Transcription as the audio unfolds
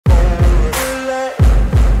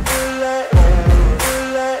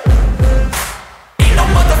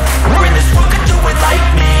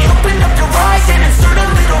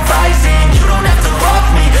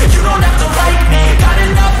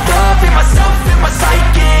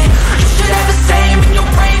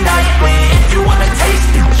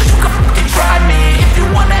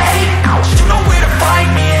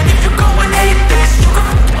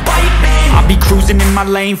my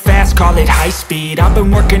lane fast, call it high speed. I've been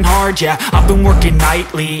working hard, yeah, I've been working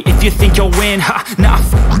nightly. If you think you'll win, ha, nah,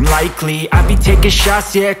 likely. I be taking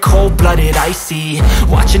shots, yeah, cold-blooded, icy.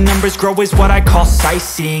 Watching numbers grow is what I call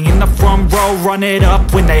sightseeing. In the front row, run it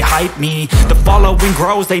up when they hype me. The following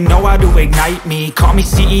grows, they know how to ignite me. Call me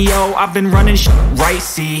CEO, I've been running shit right,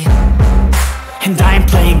 see. And I ain't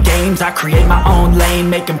playing games, I create my own lane,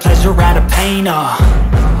 making pleasure out of pain,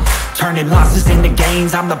 turning losses into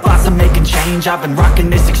gains. I'm the boss, I'm making change. I've been rocking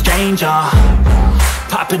this exchange,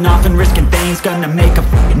 popping off and risking things. Gonna make a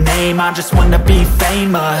f***ing name. I just wanna be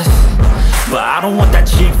famous, but I don't want that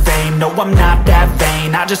cheap fame. No, I'm not that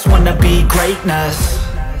vain. I just wanna be greatness.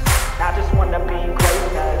 I just wanna be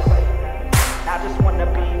greatness. I just wanna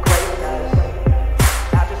be greatness.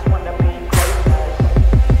 I just wanna be greatness.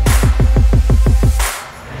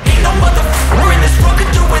 Ain't no motherfucker in this world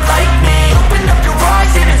could do it like me. Open up your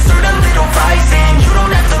eyes and insert a little rising. You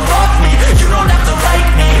don't have to love me, you don't have to like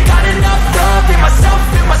me. Got enough love in myself,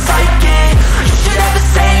 in my psyche. You should have the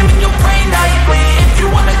same in your brain nightly. If you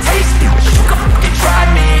wanna taste me, you can fucking try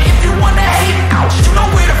me. If you wanna hate me, you know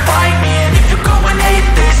where to find me. And if you go and hate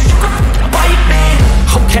this, you can fucking bite me.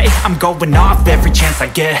 Okay, I'm going off every chance I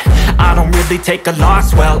get. I don't really take a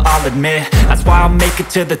loss, well, I'll admit. That's why I'll make it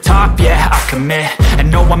to the top, yeah, I commit. And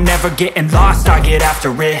no, I'm never getting lost, I get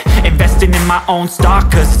after it. Investing in my own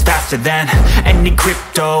stock, cause it's faster than any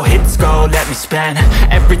crypto hits go, let me spend.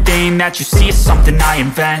 Everything that you see is something I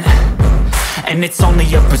invent, and it's only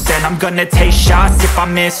a percent. I'm gonna take shots, if I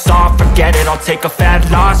miss all, forget it. I'll take a fat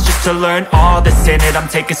loss just to learn all that's in it. I'm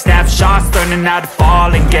taking snapshots, learning how to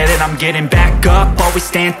fall and get it. I'm getting back up, always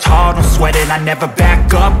stand tall, don't sweat it. I never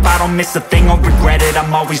back up, I don't miss a thing or regret it.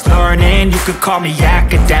 I'm always learning, you could call me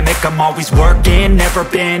academic. I'm always working, never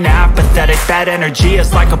been apathetic. Bad energy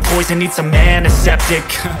is like a poison, needs some antiseptic.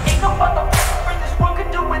 Ain't no motherfucker in this world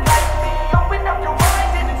could do it like me. Open up your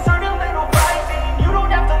eyes and insert a little rising. You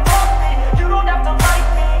don't have to love me, you don't have to like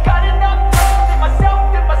me. Got enough love in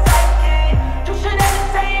myself, in my psyche. You should have the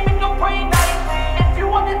same in your brain nightly. If you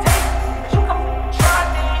want to taste me, you can f***ing try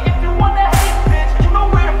me. If you want to hate bitch, you know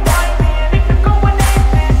where to find me. And if you go and hate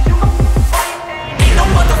this, you can f***ing fight me. Ain't no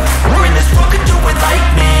motherfucker in this world could do it like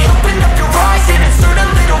me. Open up your eyes and insert a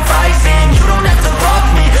little rising. You don't have to love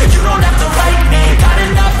me, you don't have to like me. Got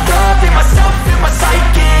enough love in myself, in my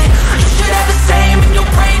psyche. You should have the same in your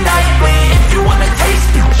brain nightly. If you wanna taste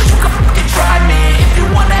me, you can fucking try me. If you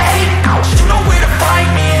wanna hate me, you know where to find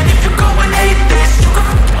me. And if you go and hate this, you can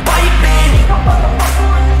fucking bite me. Ain't no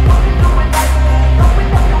motherfucker in this world can do it like me. Open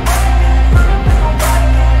up your eyes and insert a little rising. You don't have to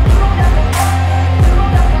love me, you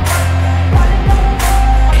don't have to like me. Got enough love.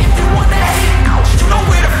 If you wanna hate me, you know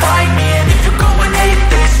where to find me. And if you go and hate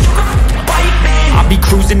this, you can fucking bite me. I'll be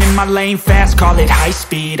cruising in my lane fast, call it high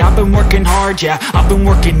speed. I've been working hard, yeah, I've been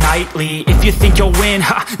working nightly. If you think you'll win,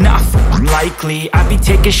 ha, nah, likely. I be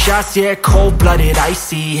taking shots, yeah, cold-blooded,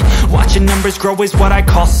 icy. Watching numbers grow is what I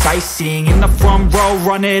call sightseeing. In the front row,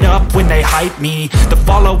 run it up when they hype me. The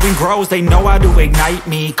following grows, they know how to ignite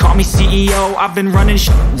me. Call me CEO, I've been running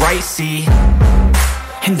shit right, see.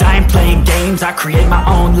 And I ain't playing games, I create my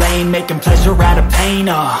own lane, making pleasure out of pain,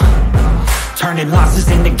 turning losses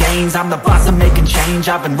into gains. I'm the boss, I'm making change.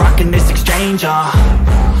 I've been rocking this exchange,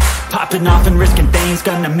 popping off and risking things.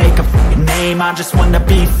 Gonna make a f***ing name. I just wanna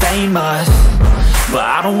be famous, but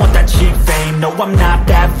I don't want that cheap fame. No, I'm not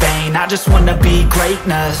that vain. I just wanna be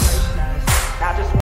greatness.